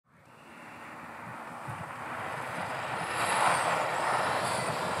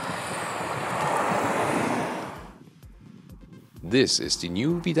This is the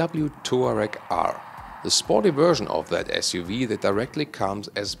new VW Touareg R, the sporty version of that SUV that directly comes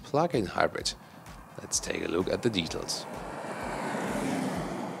as plug-in hybrid. Let's take a look at the details.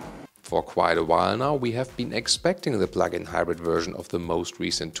 For quite a while now we have been expecting the plug-in hybrid version of the most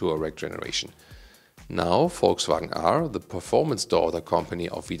recent Touareg generation. Now Volkswagen R, the performance daughter company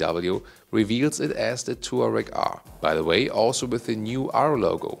of VW, reveals it as the Touareg R. By the way, also with the new R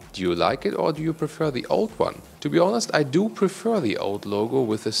logo. Do you like it or do you prefer the old one? To be honest, I do prefer the old logo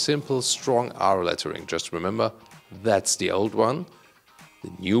with the simple, strong R lettering. Just remember, that's the old one.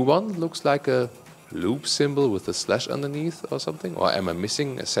 The new one looks like a loop symbol with a slash underneath or something. Or am I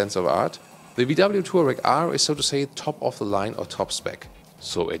missing a sense of art? The VW Touareg R is, so to say, top of the line or top spec.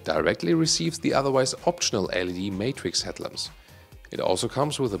 So it directly receives the otherwise optional LED matrix headlamps. It also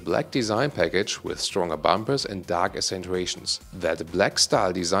comes with a black design package with stronger bumpers and dark accentuations. That black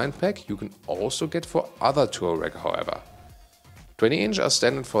style design pack you can also get for other Touareg, however. 20-inch are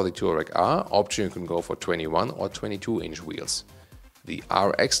standard for the Touareg R, option you can go for 21 or 22-inch wheels. The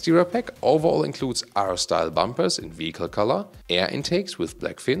R exterior pack overall includes R-style bumpers in vehicle color, air intakes with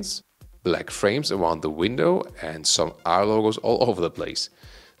black fins, black frames around the window and some R logos all over the place.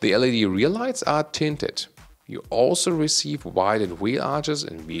 The LED rear lights are tinted. You also receive widened wheel arches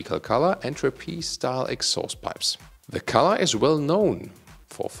in vehicle color and trapeze-style exhaust pipes. The color is well known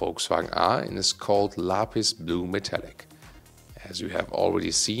for Volkswagen R and is called Lapis Blue Metallic. As you have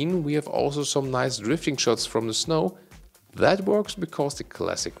already seen, we have also some nice drifting shots from the snow. That works because the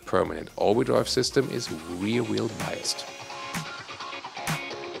classic permanent all-wheel drive system is rear-wheel biased.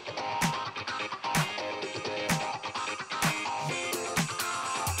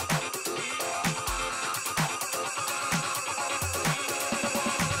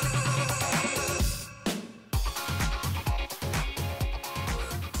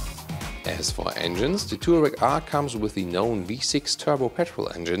 As for engines, the Touareg R comes with the known V6 turbo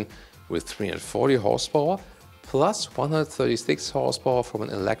petrol engine with 340 horsepower plus 136 horsepower from an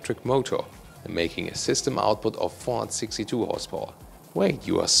electric motor, making a system output of 462 horsepower. Wait,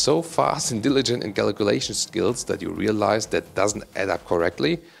 you are so fast and diligent in calculation skills that you realize that doesn't add up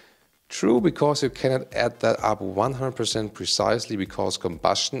correctly? True, because you cannot add that up 100% precisely because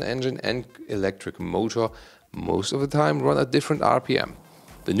combustion engine and electric motor most of the time run at different RPM.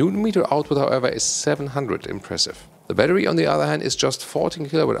 The Newton meter output, however, is 700, impressive. The battery, on the other hand, is just 14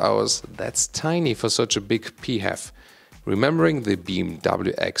 kWh. That's tiny for such a big PHEV. Remembering the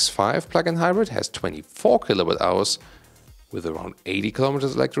BMW X5 plug-in hybrid has 24 kWh with around 80 km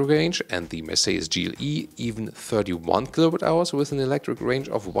electric range, and the Mercedes GLE even 31 kWh with an electric range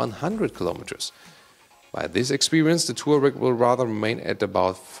of 100 km. By this experience, the Touareg will rather remain at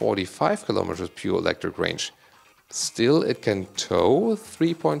about 45 km pure electric range. Still, it can tow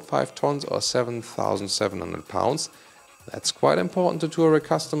 3.5 tons or 7,700 pounds. That's quite important to Touareg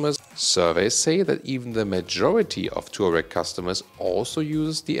customers. Surveys say that even the majority of Touareg customers also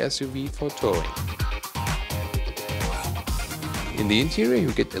uses the SUV for towing. In the interior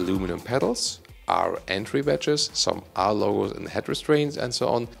you get aluminum pedals, R entry badges, some R logos and head restraints and so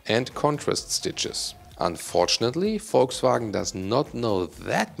on, and contrast stitches. Unfortunately, Volkswagen does not know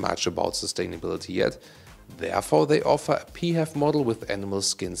that much about sustainability yet. Therefore, they offer a PHEV model with animal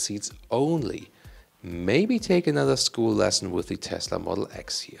skin seats only. Maybe take another school lesson with the Tesla Model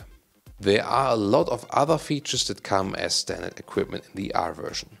X here. There are a lot of other features that come as standard equipment in the R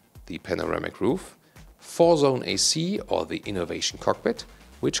version. The panoramic roof, 4-zone AC or the Innovation Cockpit,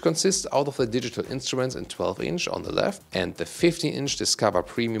 which consists out of the digital instruments in 12-inch on the left and the 15-inch Discover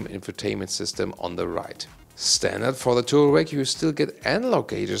Premium infotainment system on the right. Standard for the Touareg, you still get analog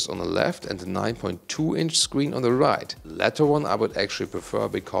gauges on the left and a 9.2-inch screen on the right. The latter one I would actually prefer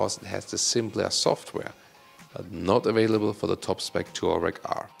because it has the simpler software, but not available for the top spec Touareg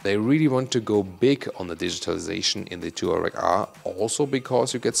R. They really want to go big on the digitalization in the Touareg R, also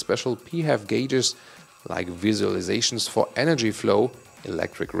because you get special PHEV gauges like visualizations for energy flow,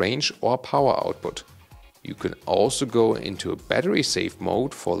 electric range or power output. You can also go into a battery safe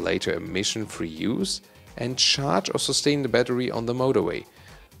mode for later emission-free use and charge or sustain the battery on the motorway.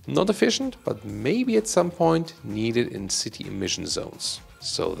 Not efficient, but maybe at some point needed in city emission zones.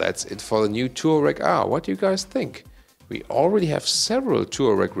 So that's it for the new Touareg R. What do you guys think? We already have several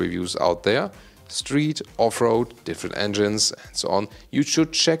Touareg reviews out there. Street, off-road, different engines and so on. You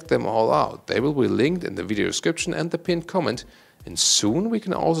should check them all out. They will be linked in the video description and the pinned comment. And soon we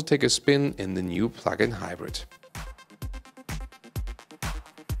can also take a spin in the new plug-in hybrid.